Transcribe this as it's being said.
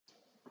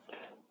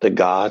the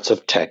gods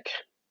of tech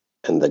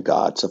and the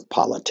gods of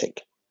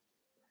politic.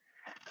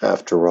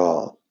 After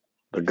all,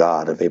 the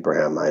God of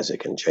Abraham,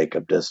 Isaac, and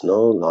Jacob does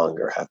no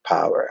longer have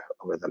power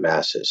over the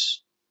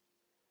masses.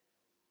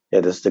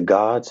 It is the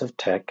gods of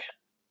tech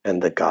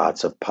and the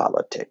gods of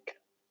politic.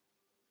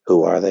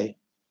 Who are they?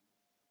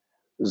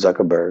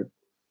 Zuckerberg,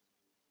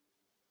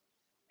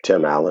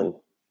 Tim Allen,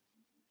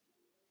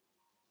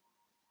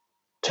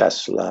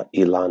 Tesla,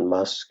 Elon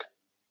Musk,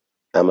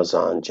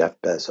 Amazon, Jeff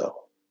Bezos,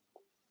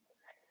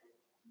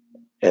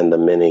 and the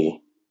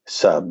many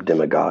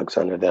sub-demagogues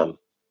under them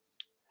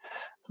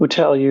who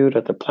tell you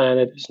that the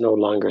planet is no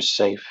longer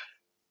safe,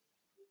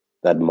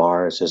 that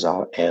Mars is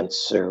our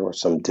answer or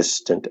some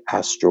distant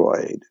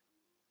asteroid,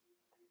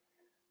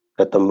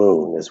 that the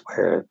moon is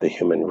where the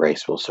human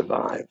race will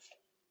survive.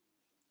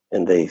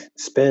 And they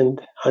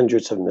spend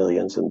hundreds of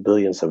millions and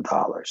billions of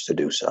dollars to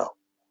do so.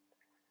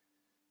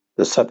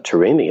 The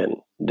subterranean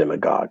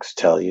demagogues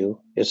tell you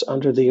it's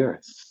under the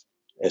earth,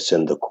 it's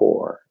in the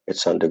core,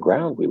 it's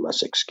underground, we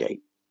must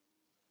escape.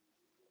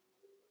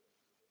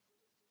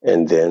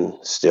 And then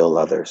still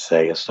others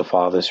say it's the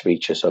farthest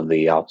reaches of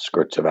the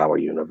outskirts of our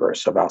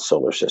universe, of our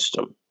solar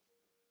system.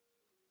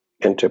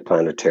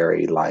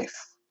 Interplanetary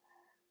life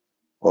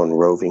on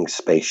roving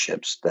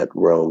spaceships that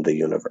roam the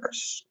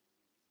universe,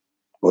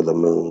 or the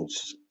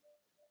moons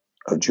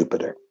of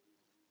Jupiter.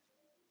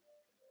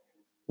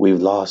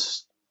 We've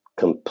lost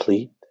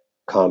complete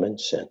common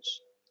sense.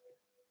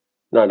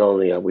 Not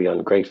only are we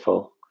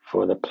ungrateful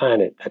for the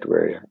planet that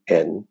we're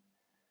in,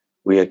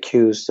 we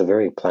accuse the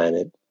very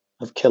planet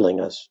of killing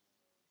us.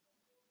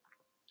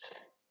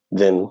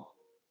 Then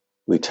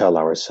we tell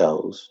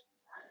ourselves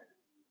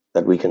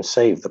that we can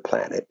save the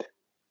planet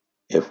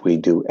if we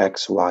do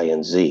X, Y,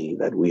 and Z,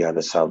 that we are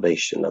the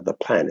salvation of the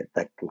planet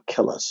that can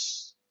kill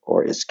us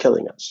or is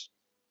killing us.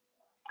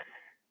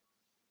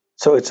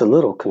 So it's a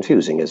little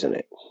confusing, isn't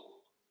it?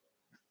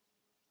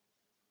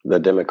 The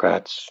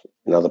Democrats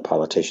and other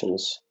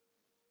politicians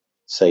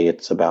say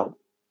it's about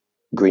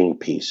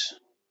Greenpeace.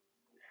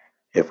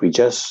 If we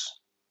just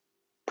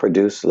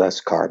produce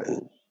less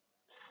carbon,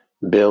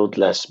 build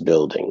less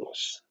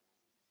buildings,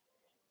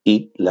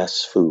 eat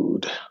less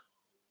food,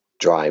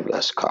 drive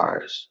less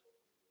cars,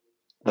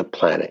 the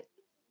planet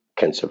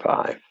can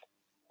survive.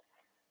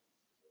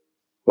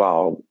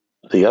 While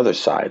the other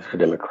side, the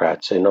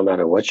Democrats, say no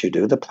matter what you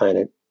do, the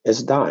planet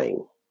is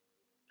dying.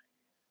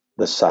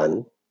 The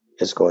sun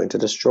is going to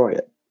destroy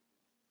it.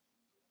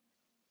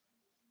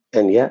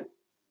 And yet,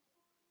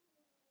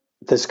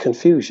 this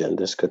confusion,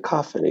 this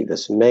cacophony,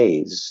 this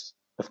maze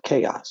of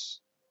chaos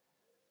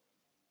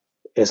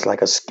is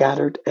like a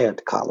scattered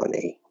ant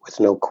colony with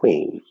no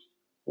queen,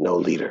 no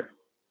leader,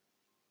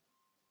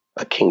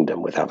 a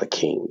kingdom without a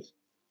king,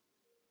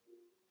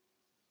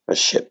 a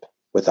ship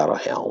without a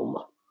helm,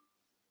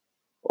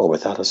 or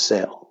without a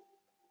sail.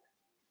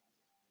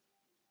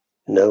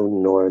 No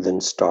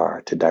northern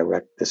star to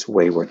direct this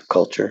wayward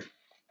culture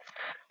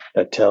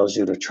that tells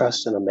you to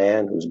trust in a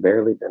man who's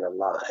barely been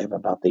alive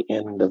about the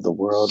end of the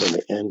world and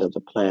the end of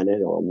the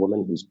planet, or a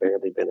woman who's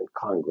barely been in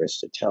Congress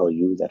to tell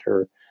you that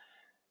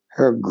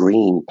her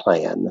green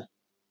plan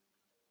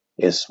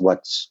is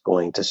what's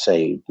going to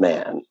save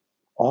man.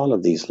 All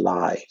of these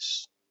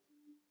lies,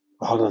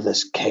 all of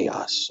this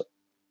chaos,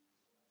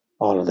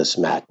 all of this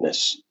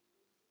madness.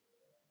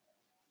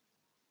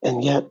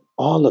 And yet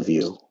all of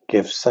you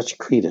give such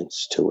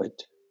credence to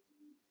it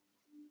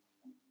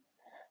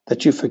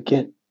that you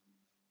forget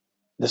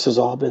this has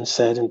all been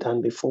said and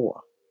done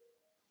before.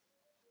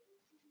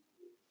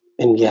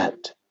 And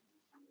yet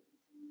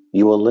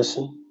you will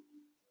listen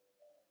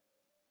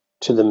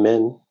to the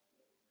men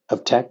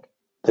of tech,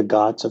 the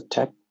gods of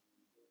tech,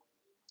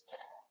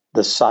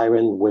 the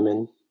siren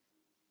women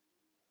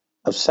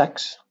of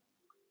sex,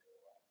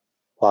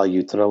 while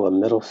you throw a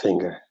middle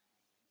finger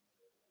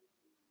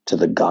to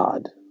the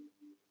God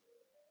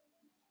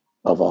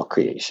of all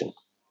creation,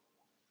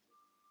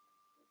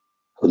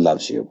 who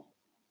loves you,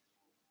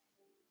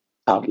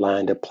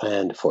 outlined a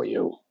plan for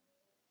you,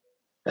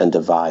 and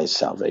devised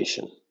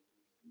salvation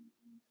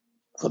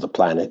for the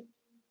planet,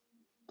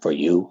 for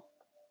you,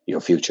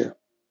 your future,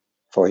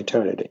 for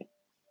eternity.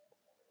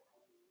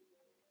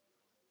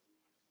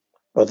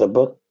 Or the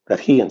book that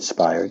he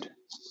inspired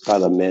by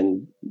the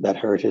men that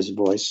heard his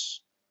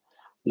voice,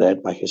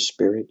 led by his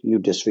spirit, you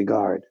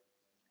disregard.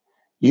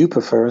 You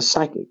prefer a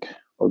psychic,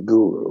 a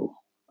guru,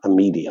 a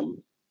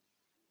medium,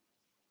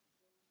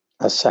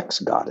 a sex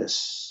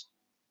goddess,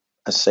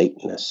 a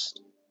Satanist,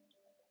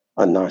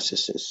 a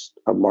narcissist,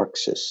 a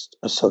Marxist,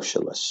 a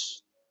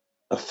socialist,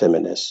 a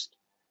feminist,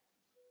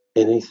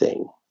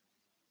 anything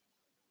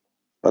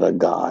but a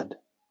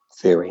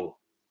God-fearing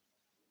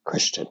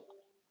Christian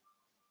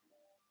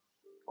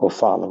or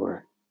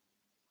follower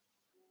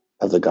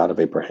of the God of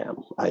Abraham,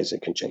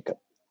 Isaac, and Jacob,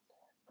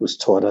 who's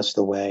taught us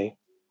the way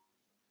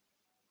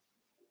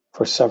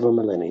for several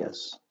millennia.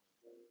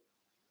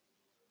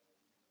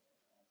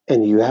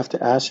 And you have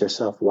to ask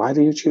yourself, why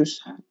do you choose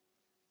that?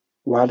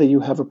 Why do you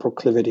have a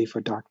proclivity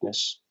for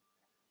darkness?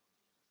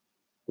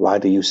 Why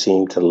do you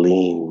seem to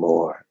lean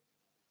more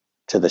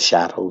to the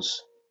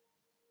shadows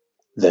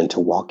than to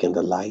walk in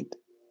the light?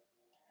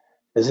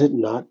 Is it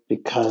not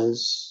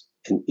because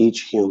in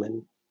each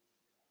human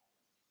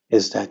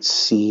is that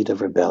seed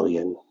of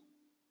rebellion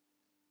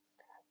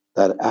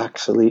that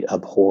actually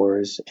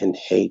abhors and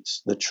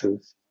hates the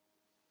truth?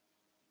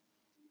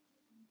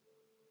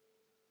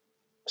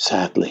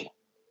 Sadly,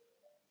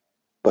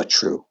 but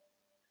true,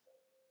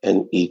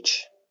 in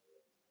each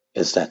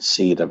is that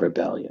seed of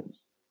rebellion.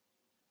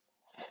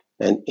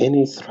 And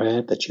any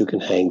thread that you can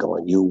hang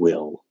on, you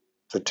will,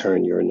 to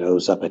turn your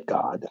nose up at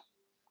God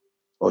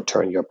or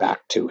turn your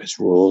back to his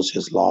rules,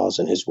 his laws,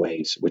 and his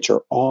ways, which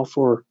are all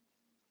for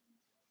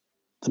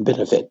the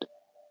benefit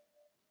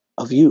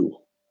of you.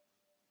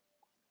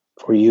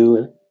 For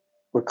you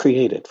were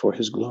created for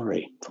his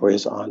glory, for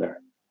his honor,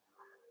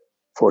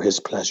 for his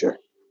pleasure.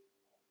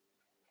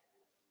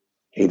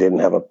 He didn't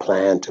have a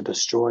plan to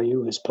destroy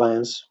you. His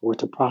plans were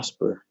to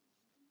prosper,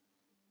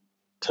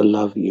 to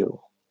love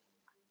you,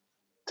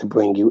 to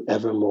bring you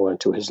ever more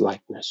into his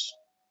likeness,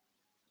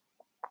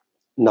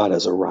 not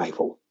as a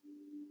rival,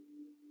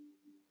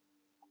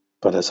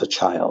 but as a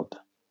child,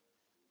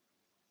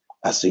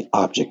 as the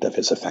object of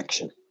his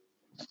affection.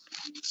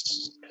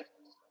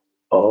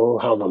 Oh,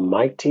 how the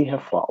mighty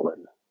have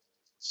fallen.